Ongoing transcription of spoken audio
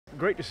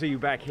great to see you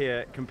back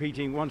here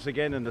competing once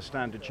again in the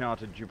Standard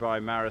Chartered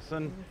Dubai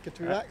Marathon. Good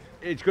to be back.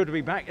 It's good to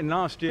be back, and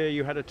last year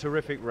you had a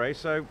terrific race,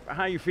 so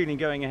how are you feeling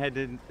going ahead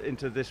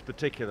into this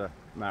particular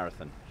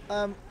marathon?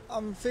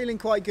 I'm feeling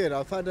quite good.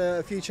 I've had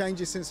a few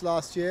changes since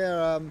last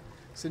year,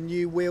 some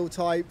new wheel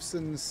types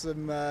and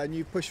some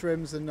new push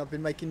rims, and I've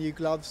been making new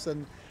gloves,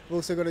 and we've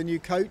also got a new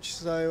coach,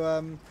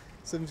 so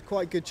some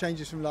quite good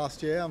changes from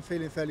last year. I'm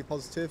feeling fairly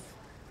positive.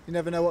 You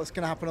never know what's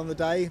going to happen on the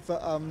day,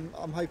 but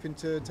I'm hoping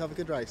to have a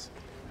good race.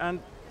 And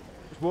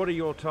what are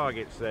your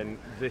targets then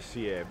this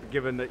year,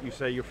 given that you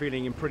say you're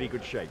feeling in pretty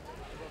good shape?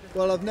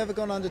 Well, I've never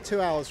gone under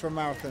 2 hours for a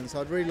marathon, so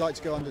I'd really like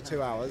to go under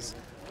 2 hours.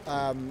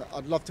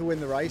 I'd love to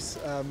win the race.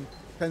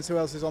 Depends who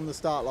else is on the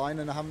start line,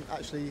 and I haven't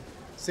actually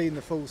seen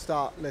the full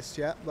start list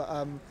yet, but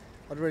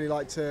I'd really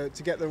like to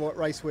get the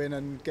race win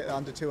and get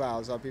under 2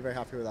 hours. I'd be very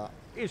happy with that.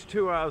 Is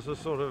 2 hours a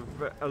sort of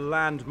a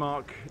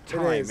landmark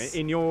time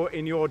in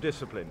your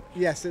discipline?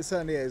 Yes, it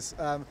certainly is.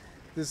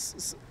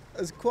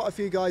 There's quite a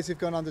few guys who've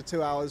gone under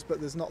 2 hours, but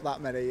there's not that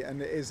many,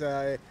 and it is,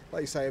 like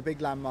you say, a big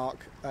landmark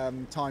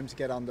time to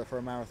get under for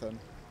a marathon.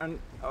 And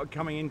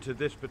coming into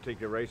this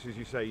particular race, as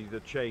you say, the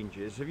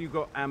changes, have you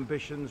got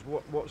ambitions?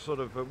 What sort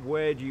of,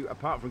 where do you,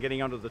 apart from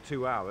getting under the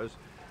 2 hours,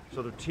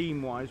 sort of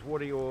team-wise,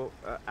 what are your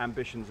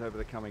ambitions over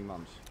the coming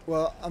months?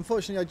 Well,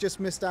 unfortunately, I just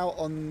missed out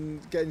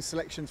on getting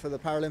selection for the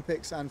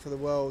Paralympics and for the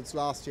Worlds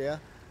last year.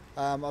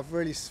 I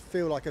really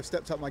feel like I've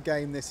stepped up my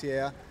game this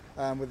year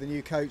with the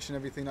new coach and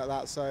everything like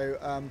that. So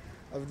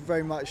I would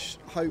very much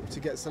hope to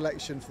get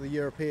selection for the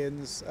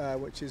Europeans,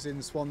 which is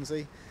in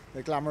Swansea,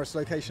 the glamorous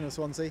location of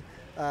Swansea,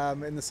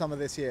 in the summer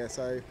this year.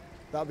 So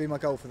that would be my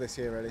goal for this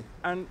year, really.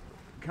 And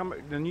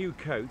the new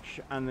coach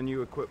and the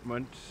new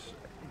equipment,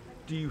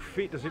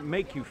 does it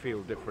make you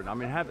feel different? I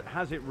mean,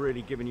 has it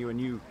really given you a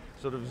new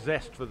sort of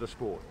zest for the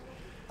sport?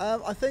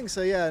 I think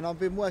so, yeah, and I've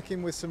been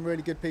working with some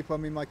really good people. I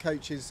mean, my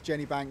coach is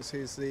Jenny Banks,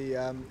 who's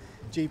the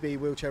GB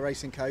wheelchair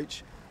racing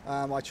coach.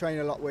 I train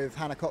a lot with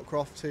Hannah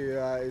Cockcroft, who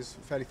is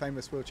a fairly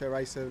famous wheelchair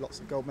racer, lots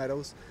of gold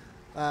medals.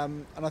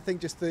 And I think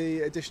just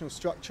the additional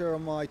structure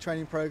on my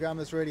training program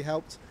has really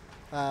helped.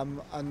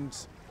 And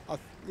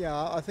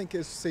I think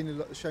it's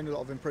shown a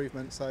lot of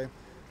improvement, so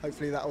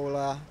hopefully that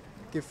will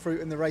give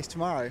fruit in the race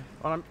tomorrow.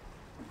 Well, I'm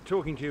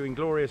talking to you in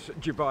glorious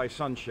Dubai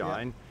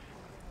sunshine. Yeah.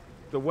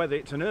 The weather,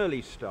 it's an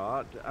early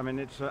start. I mean,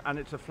 it's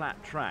a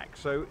flat track,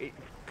 so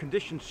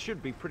conditions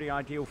should be pretty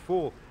ideal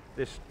for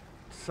this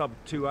sub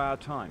 2 hour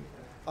time.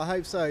 I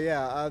hope so,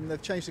 yeah.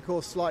 They've changed the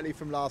course slightly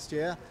from last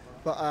year,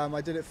 but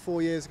I did it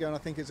 4 years ago, and I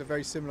think it's a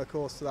very similar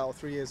course to that, or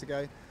 3 years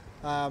ago.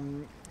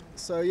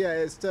 So yeah,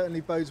 it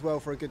certainly bodes well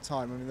for a good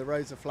time. I mean, the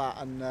roads are flat,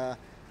 and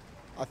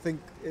I think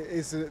it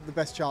is the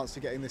best chance to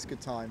getting this good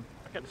time.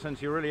 I get the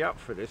sense you're really up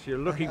for this. You're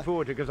looking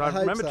forward to it, because I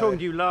remember talking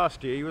to you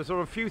last year. You were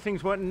sort of, a few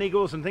things weren't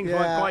niggles and things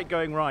weren't quite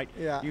going right.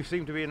 Yeah. You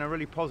seem to be in a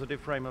really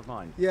positive frame of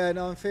mind. Yeah,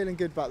 no, I'm feeling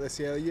good about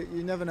this year.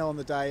 You never know on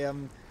the day.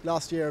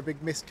 Last year a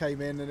big mist came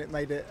in, and it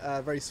made it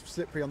very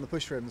slippery on the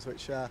push rims,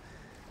 which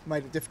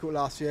made it difficult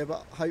last year,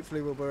 but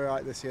hopefully we'll be all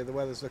right this year. The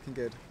weather's looking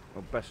good.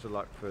 Well, best of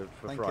luck for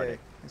Thank Friday. You.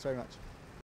 Thanks very much.